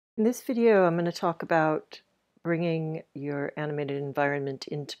In this video, I'm going to talk about bringing your animated environment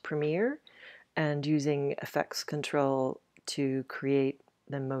into Premiere and using effects control to create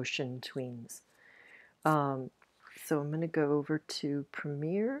the motion tweens. So I'm going to go over to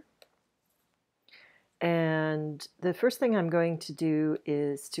Premiere, and the first thing I'm going to do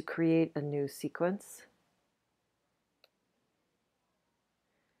is to create a new sequence.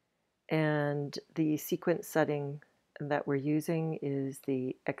 And the sequence setting that we're using is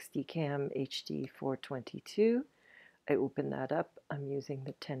the XDCam HD 422. I open that up, I'm using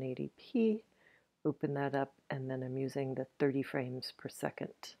the 1080p, open that up, and then I'm using the 30 frames per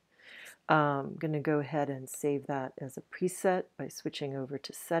second. I'm going to go ahead and save that as a preset by switching over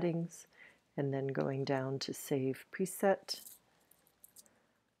to settings and then going down to save preset.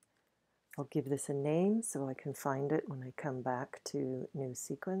 I'll give this a name so I can find it when I come back to new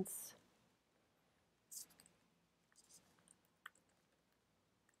sequence.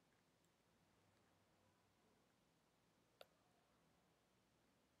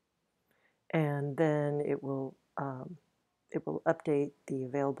 And then it will update the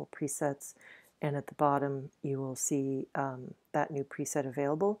available presets, and at the bottom you will see that new preset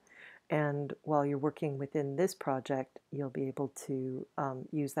available. And while you're working within this project, you'll be able to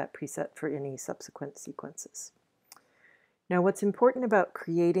use that preset for any subsequent sequences. Now, what's important about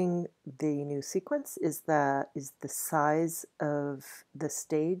creating the new sequence is the size of the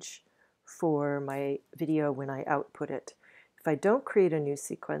stage for my video when I output it. If I don't create a new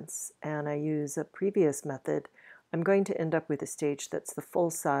sequence and I use a previous method, I'm going to end up with a stage that's the full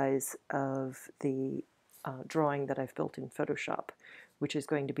size of the drawing that I've built in Photoshop, which is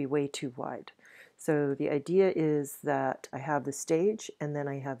going to be way too wide. So the idea is that I have the stage and then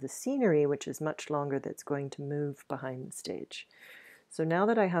I have the scenery, which is much longer, that's going to move behind the stage. So now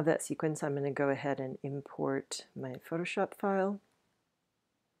that I have that sequence, I'm going to go ahead and import my Photoshop file.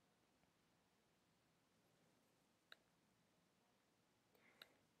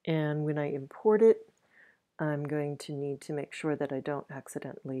 And when I import it, I'm going to need to make sure that I don't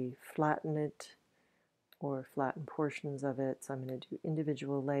accidentally flatten it or flatten portions of it. So I'm going to do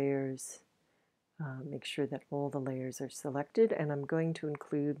individual layers, make sure that all the layers are selected, and I'm going to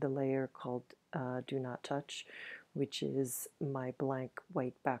include the layer called Do Not Touch, which is my blank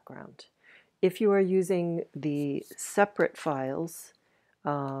white background. If you are using the separate files,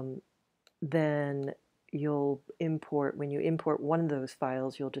 then you'll import, when you import one of those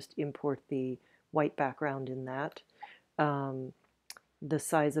files, you'll just import the white background in that. The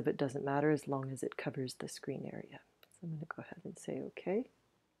size of it doesn't matter as long as it covers the screen area. So I'm going to go ahead and say OK.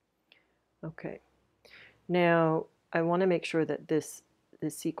 Okay. Now I want to make sure that this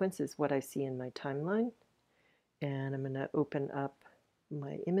sequence is what I see in my timeline. And I'm going to open up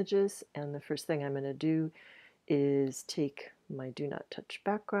my images, and the first thing I'm going to do is take my Do Not Touch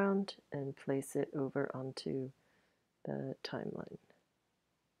background and place it over onto the timeline.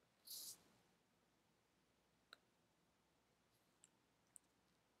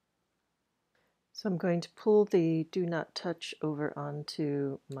 So I'm going to pull the Do Not Touch over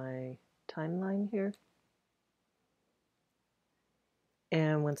onto my timeline here.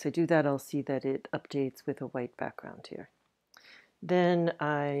 And once I do that, I'll see that it updates with a white background here. Then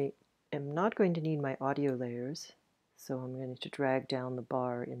I am not going to need my audio layers, so I'm going to drag down the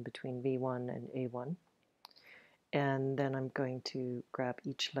bar in between V1 and A1. And then I'm going to grab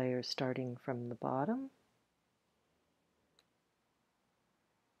each layer starting from the bottom.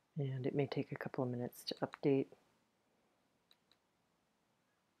 And it may take a couple of minutes to update.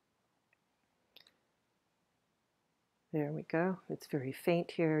 There we go. It's very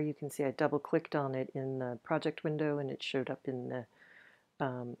faint here. You can see I double-clicked on it in the project window, and it showed up in the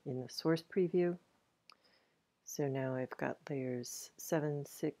source preview. So now I've got layers 7,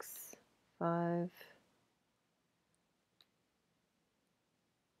 6, 5,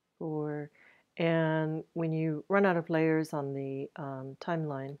 4, and when you run out of layers on the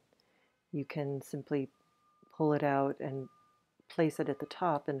timeline, you can simply pull it out and place it at the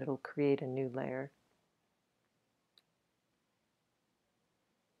top, and it'll create a new layer.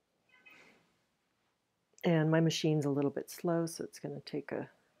 And my machine's a little bit slow, so it's going to take a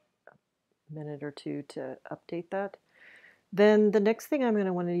minute or two to update that. Then the next thing I'm going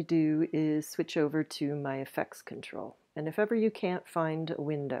to want to do is switch over to my effects control. And if ever you can't find a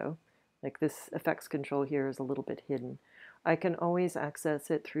window, like this effects control here is a little bit hidden, I can always access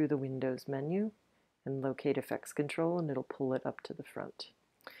it through the Windows menu and locate effects control, and it'll pull it up to the front.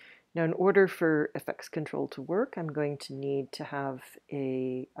 Now, in order for effects control to work, I'm going to need to have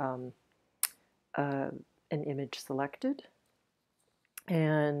an image selected.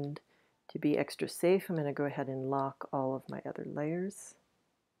 And to be extra safe, I'm going to go ahead and lock all of my other layers.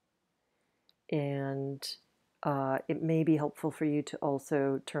 and it may be helpful for you to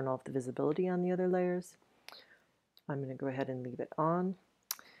also turn off the visibility on the other layers. I'm going to go ahead and leave it on.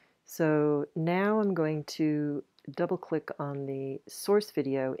 So now I'm going to double click on the source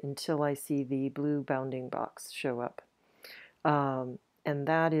video until I see the blue bounding box show up. And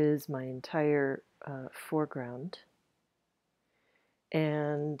that is my entire foreground.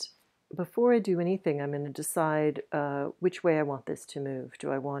 And before I do anything, I'm going to decide which way I want this to move.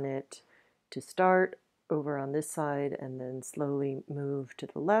 Do I want it to start over on this side and then slowly move to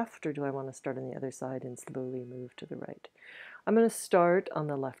the left, or do I want to start on the other side and slowly move to the right? I'm going to start on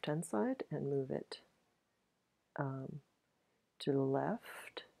the left-hand side and move it to the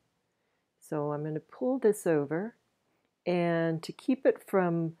left. So I'm going to pull this over, and to keep it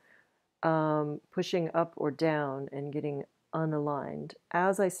from pushing up or down and getting unaligned,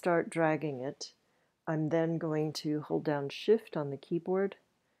 as I start dragging it, I'm then going to hold down Shift on the keyboard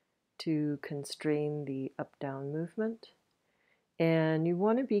to constrain the up-down movement. And you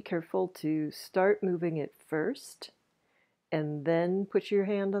want to be careful to start moving it first and then put your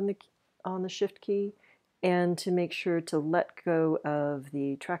hand on the Shift key, and to make sure to let go of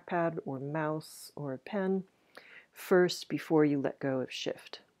the trackpad or mouse or pen first before you let go of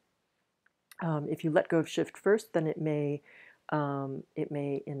Shift. If you let go of Shift first, then it may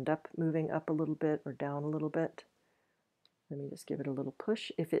end up moving up a little bit or down a little bit. Let me just give it a little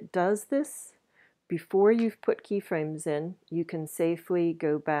push. If it does this before you've put keyframes in, you can safely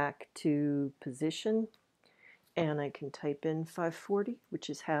go back to position, and I can type in 540, which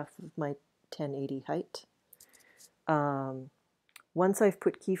is half of my 1080 height. Once I've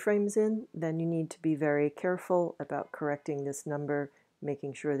put keyframes in, then you need to be very careful about correcting this number,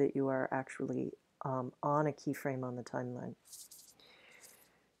 making sure that you are actually on a keyframe on the timeline.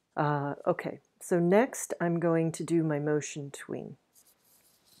 Okay, so next I'm going to do my motion tween.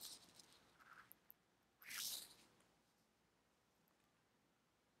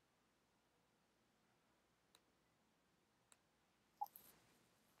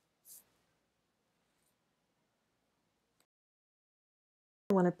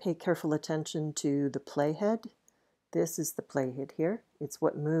 I want to pay careful attention to the playhead. This is the playhead here. It's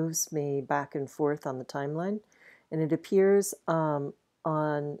what moves me back and forth on the timeline, and it appears on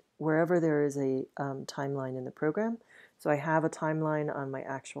wherever there is a timeline in the program. So I have a timeline on my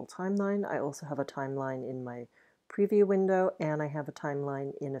actual timeline. I also have a timeline in my preview window, and I have a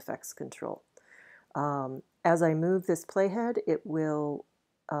timeline in effects control. As I move this playhead, it will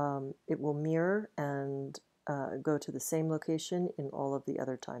mirror and go to the same location in all of the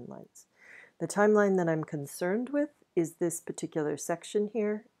other timelines. The timeline that I'm concerned with is this particular section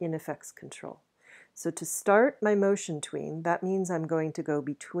here in effects control. So to start my motion tween, that means I'm going to go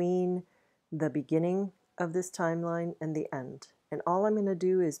between the beginning of this timeline and the end. And all I'm going to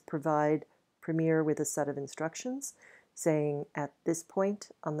do is provide Premiere with a set of instructions saying at this point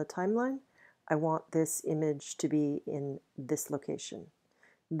on the timeline, I want this image to be in this location.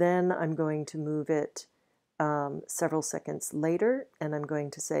 Then I'm going to move it several seconds later, and I'm going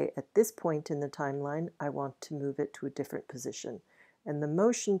to say at this point in the timeline, I want to move it to a different position. And the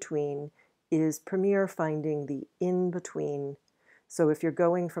motion tween is Premiere finding the in-between. So if you're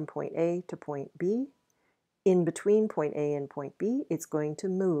going from point A to point B, in between point A and point B, it's going to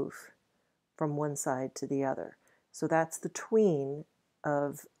move from one side to the other. So that's the tween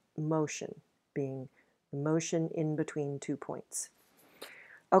of motion, being the motion in between 2 points.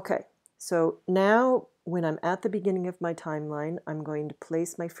 Okay, so now when I'm at the beginning of my timeline, I'm going to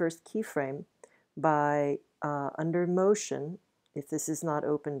place my first keyframe by under motion. If this is not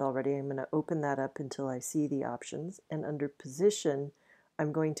opened already, I'm going to open that up until I see the options. And under position,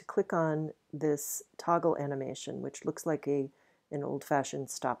 I'm going to click on this toggle animation, which looks like an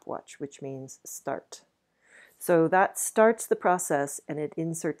old-fashioned stopwatch, which means start. So that starts the process, and it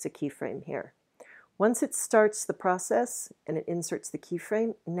inserts a keyframe here. Once it starts the process and it inserts the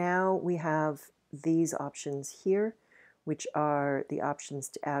keyframe, now we have these options here, which are the options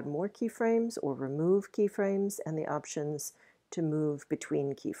to add more keyframes or remove keyframes, and the options to move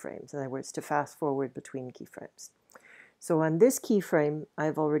between keyframes. In other words, to fast forward between keyframes. So on this keyframe,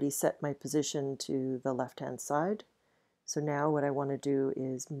 I've already set my position to the left-hand side. So now what I want to do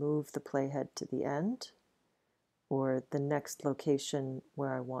is move the playhead to the end, or the next location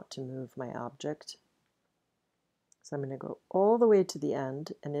where I want to move my object. So I'm going to go all the way to the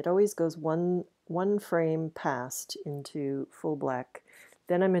end, and it always goes one frame past into full black.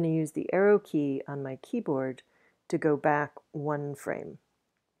 Then I'm going to use the arrow key on my keyboard to go back 1 frame.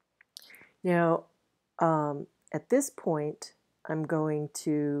 Now, at this point, I'm going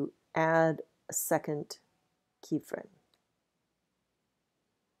to add a second keyframe.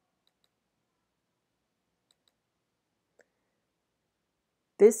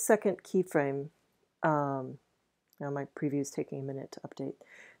 This second keyframe, now my preview is taking a minute to update.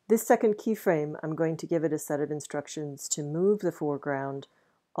 This second keyframe, I'm going to give it a set of instructions to move the foreground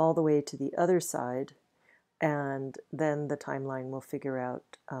all the way to the other side, and then the timeline will figure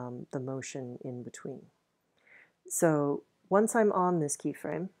out the motion in between. So once I'm on this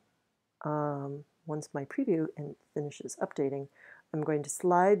keyframe, once my preview finishes updating, I'm going to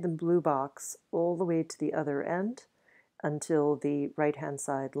slide the blue box all the way to the other end until the right-hand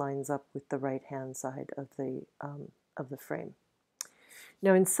side lines up with the right-hand side of the frame.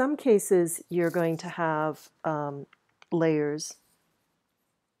 Now, in some cases, you're going to have layers,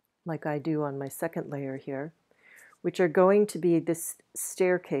 like I do on my second layer here, which are going to be, this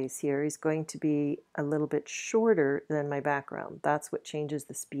staircase here is going to be a little bit shorter than my background. That's what changes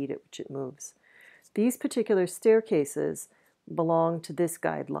the speed at which it moves. These particular staircases belong to this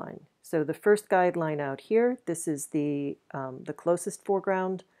guideline. So the first guideline out here, this is the closest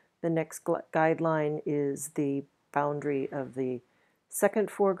foreground. The next guideline is the boundary of the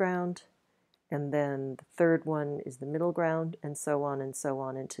second foreground, and then the third one is the middle ground, and so on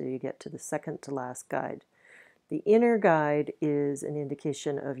until you get to the second to last guide. The inner guide is an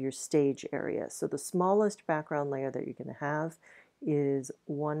indication of your stage area. So the smallest background layer that you're going to have is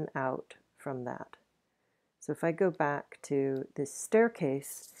one out from that. So if I go back to this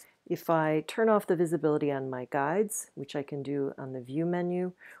staircase, if I turn off the visibility on my guides, which I can do on the View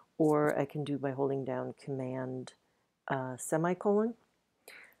menu, or I can do by holding down Command semicolon,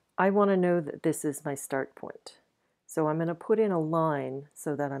 I want to know that this is my start point. So I'm going to put in a line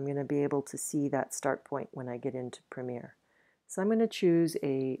so that I'm going to be able to see that start point when I get into Premiere. So I'm going to choose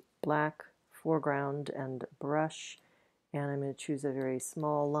a black foreground and brush, and I'm going to choose a very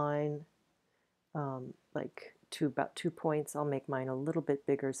small line, like about 2 points. I'll make mine a little bit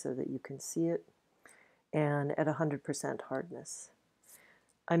bigger so that you can see it, and at 100% hardness.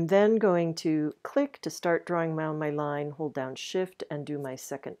 I'm then going to click to start drawing down my line, hold down Shift, and do my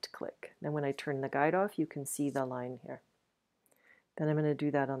second click. Then when I turn the guide off, you can see the line here. Then I'm going to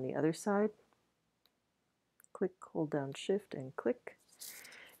do that on the other side. Click, hold down Shift, and click.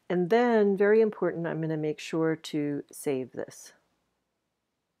 And then, very important, I'm going to make sure to save this.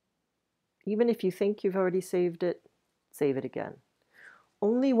 Even if you think you've already saved it, save it again.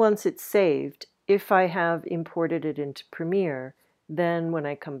 Only once it's saved, if I have imported it into Premiere, then when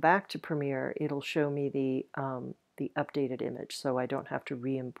I come back to Premiere, it'll show me the updated image, so I don't have to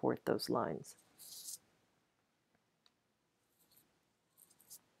re-import those lines.